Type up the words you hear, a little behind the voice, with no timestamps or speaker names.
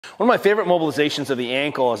One of my favorite mobilizations of the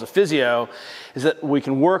ankle as a physio is that we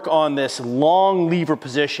can work on this long lever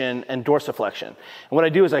position and dorsiflexion. And what I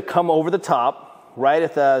do is I come over the top, right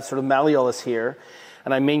at the sort of malleolus here,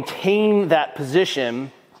 and I maintain that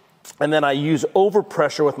position, and then I use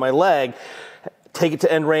overpressure with my leg, take it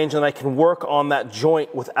to end range, and I can work on that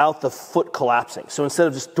joint without the foot collapsing. So instead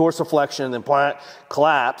of just dorsiflexion and then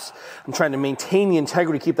collapse, I'm trying to maintain the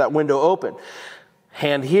integrity, keep that window open.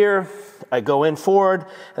 Hand here, I go in forward,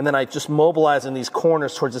 and then I just mobilize in these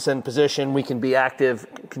corners towards this end position. We can be active,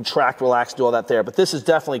 contract, relax, do all that there. But this is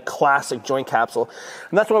definitely classic joint capsule.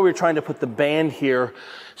 And that's why we were trying to put the band here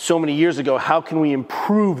so many years ago. How can we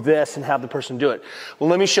improve this and have the person do it? Well,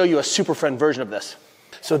 let me show you a super friend version of this.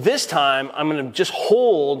 So this time, I'm gonna just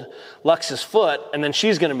hold Lux's foot, and then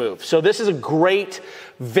she's gonna move. So this is a great,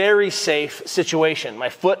 very safe situation. My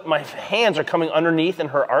hands are coming underneath in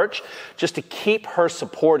her arch just to keep her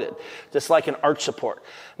supported, just like an arch support.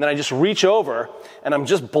 And then I just reach over, and I'm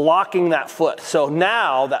just blocking that foot. So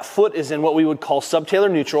now that foot is in what we would call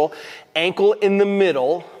subtalar neutral, ankle in the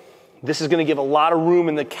middle. This is gonna give a lot of room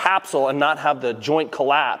in the capsule and not have the joint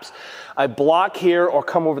collapse. I block here or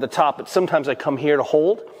come over the top, but sometimes I come here to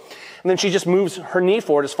hold. And then she just moves her knee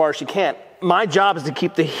forward as far as she can. My job is to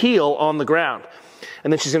keep the heel on the ground.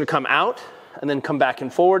 And then she's gonna come out and then come back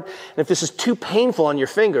and forward. And if this is too painful on your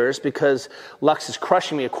fingers because Lux is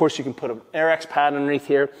crushing me, of course you can put an Air-X pad underneath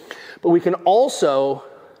here. But we can also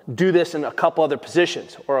do this in a couple other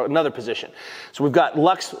positions or another position. So we've got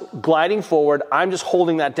Lux gliding forward. I'm just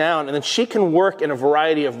holding that down, and then she can work in a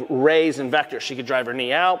variety of rays and vectors. She could drive her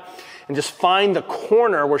knee out and just find the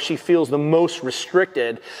corner where she feels the most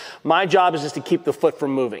restricted. My job is just to keep the foot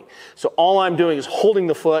from moving. So all I'm doing is holding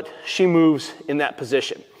the foot. She moves in that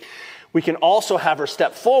position. We can also have her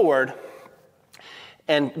step forward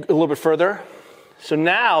and a little bit further. So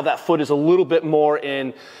now that foot is a little bit more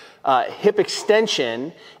in hip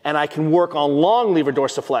extension, and I can work on long lever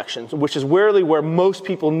dorsiflexion, which is really where most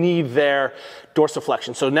people need their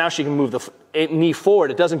dorsiflexion. So now she can move the knee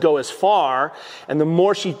forward. It doesn't go as far, and the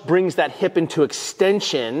more she brings that hip into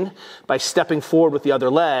extension by stepping forward with the other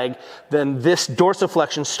leg, then this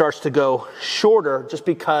dorsiflexion starts to go shorter just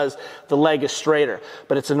because the leg is straighter.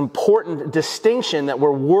 But it's an important distinction that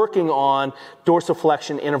we're working on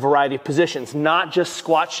dorsiflexion in a variety of positions, not just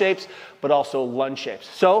squat shapes, but also lunge shapes.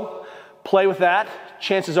 So play with that.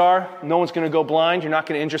 Chances are no one's going to go blind. You're not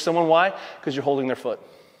going to injure someone. Why? Because you're holding their foot.